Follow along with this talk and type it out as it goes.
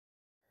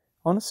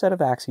On a set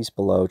of axes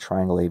below,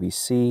 triangle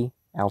ABC,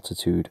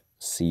 altitude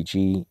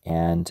CG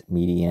and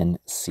median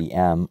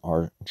CM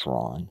are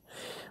drawn.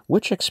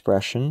 Which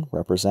expression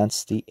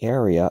represents the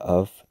area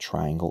of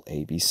triangle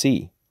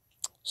ABC?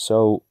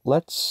 So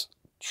let's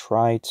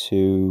try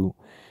to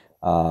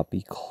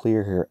be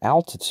clear here.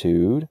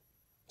 Altitude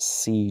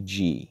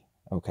CG.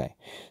 Okay,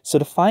 so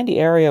to find the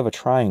area of a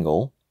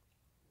triangle,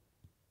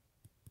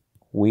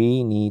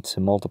 we need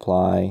to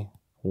multiply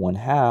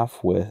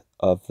 1/2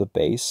 of the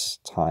base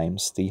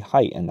times the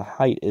height, and the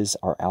height is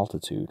our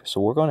altitude.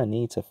 So we're going to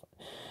need to,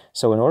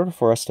 so in order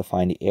for us to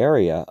find the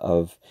area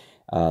of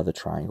the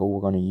triangle, we're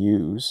going to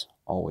use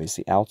always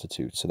the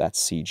altitude, so that's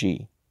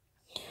CG.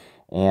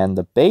 And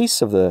the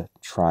base of the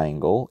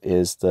triangle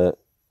is the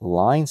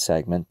line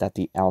segment that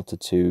the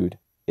altitude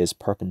is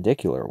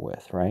perpendicular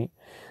with, right?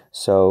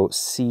 So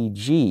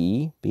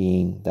CG,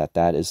 being that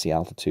that is the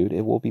altitude,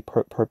 it will be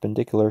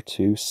perpendicular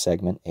to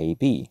segment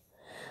AB.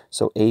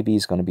 So AB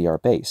is going to be our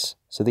base.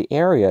 So the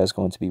area is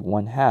going to be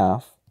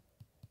 1/2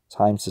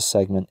 times the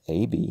segment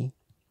AB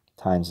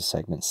times the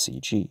segment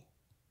CG.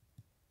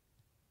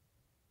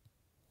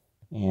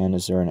 And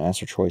is there an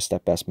answer choice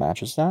that best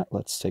matches that?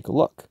 Let's take a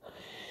look.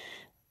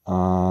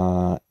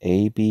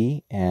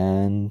 AB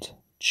and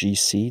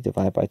GC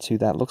divided by 2,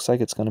 that looks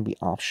like it's going to be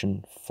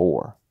option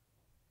 4.